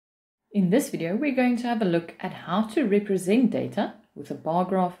In this video, we're going to have a look at how to represent data with a bar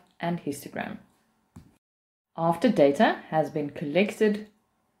graph and histogram. After data has been collected,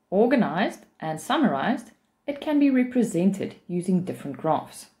 organized, and summarized, it can be represented using different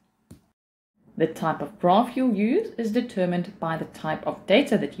graphs. The type of graph you'll use is determined by the type of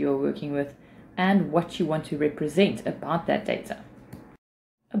data that you are working with and what you want to represent about that data.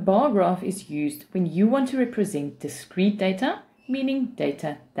 A bar graph is used when you want to represent discrete data, meaning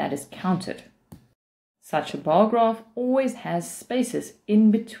data that is counted. Such a bar graph always has spaces in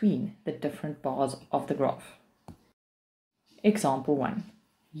between the different bars of the graph. Example 1.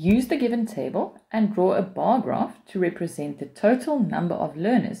 Use the given table and draw a bar graph to represent the total number of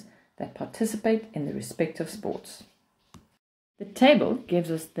learners that participate in the respective sports. The table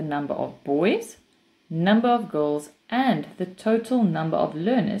gives us the number of boys, number of girls, and the total number of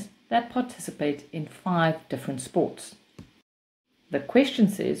learners that participate in 5 different sports. The question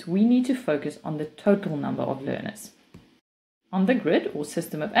says we need to focus on the total number of learners. On the grid or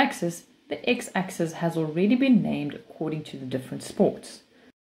system of axes, the x-axis has already been named according to the different sports.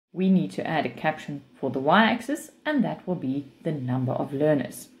 We need to add a caption for the y-axis, and that will be the number of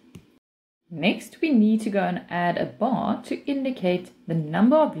learners. Next, we need to go and add a bar to indicate the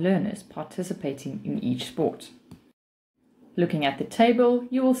number of learners participating in each sport. Looking at the table,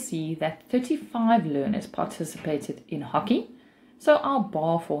 you will see that 35 learners participated in hockey, so our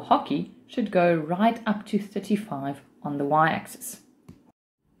bar for hockey should go right up to 35 on the y-axis.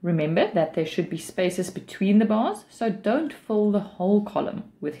 Remember that there should be spaces between the bars, so don't fill the whole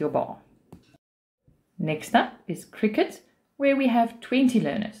column with your bar. Next up is cricket, where we have 20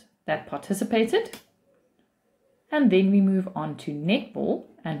 learners that participated. And then we move on to netball,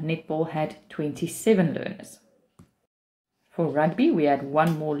 and netball had 27 learners. For rugby, we had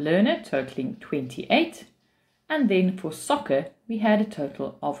one more learner, totaling 28. And then for soccer, we had a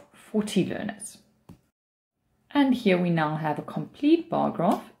total of 40 learners. And here we now have a complete bar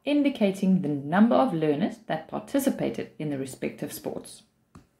graph indicating the number of learners that participated in the respective sports.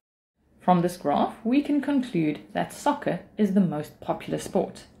 From this graph, we can conclude that soccer is the most popular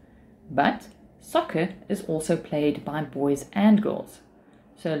sport. But soccer is also played by boys and girls.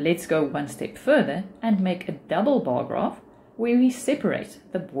 So let's go one step further and make a double bar graph where we separate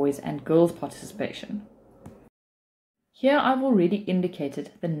the boys and girls participation. Here I've already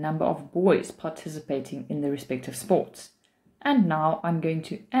indicated the number of boys participating in the respective sports, and now I'm going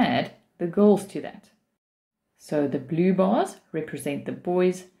to add the girls to that. So the blue bars represent the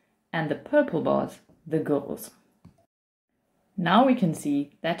boys and the purple bars the girls. Now we can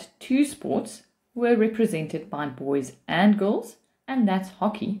see that 2 sports were represented by boys and girls, and that's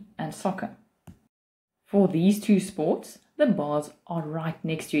hockey and soccer. For these 2 sports, the bars are right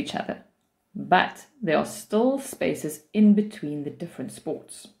next to each other, but there are still spaces in between the different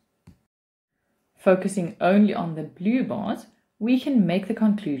sports. Focusing only on the blue bars, we can make the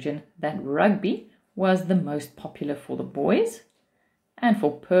conclusion that rugby was the most popular for the boys, and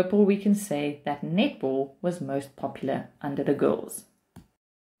for purple we can say that netball was most popular under the girls.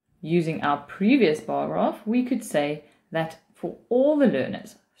 Using our previous bar graph, we could say that for all the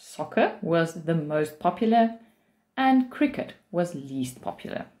learners, soccer was the most popular and cricket was least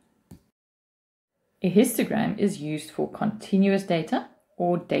popular. A histogram is used for continuous data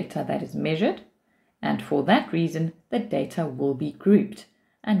or data that is measured, and for that reason the data will be grouped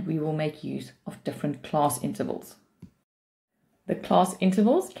and we will make use of different class intervals. The class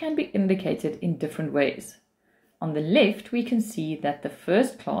intervals can be indicated in different ways. On the left we can see that the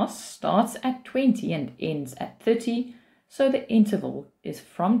first class starts at 20 and ends at 30, so the interval is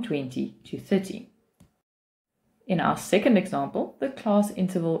from 20 to 30. In our second example, the class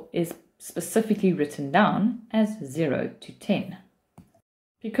interval is specifically written down as 0 to 10.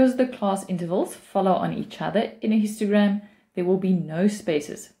 Because the class intervals follow on each other in a histogram, there will be no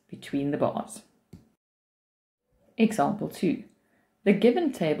spaces between the bars. Example 2. The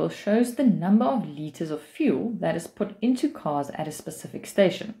given table shows the number of liters of fuel that is put into cars at a specific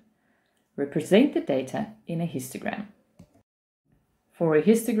station. Represent the data in a histogram. For a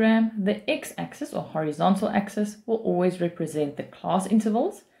histogram, the x-axis or horizontal axis will always represent the class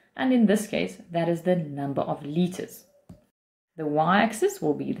intervals, and in this case, that is the number of liters. The y-axis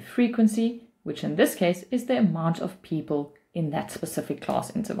will be the frequency, which in this case is the amount of people in that specific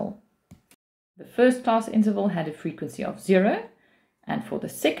class interval. The first class interval had a frequency of 0, and for the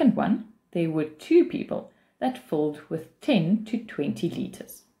second one, there were 2 people that filled with 10 to 20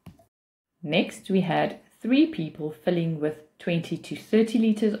 liters. Next, we had 3 people filling with 20 to 30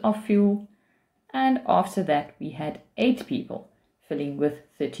 liters of fuel, and after that we had 8 people filling with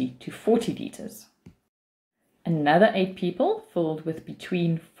 30 to 40 liters. Another 8 people filled with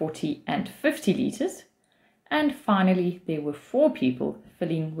between 40 and 50 litres. And finally, there were 4 people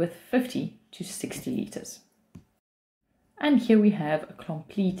filling with 50 to 60 litres. And here we have a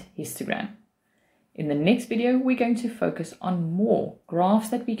complete histogram. In the next video, we're going to focus on more graphs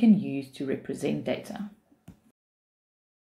that we can use to represent data.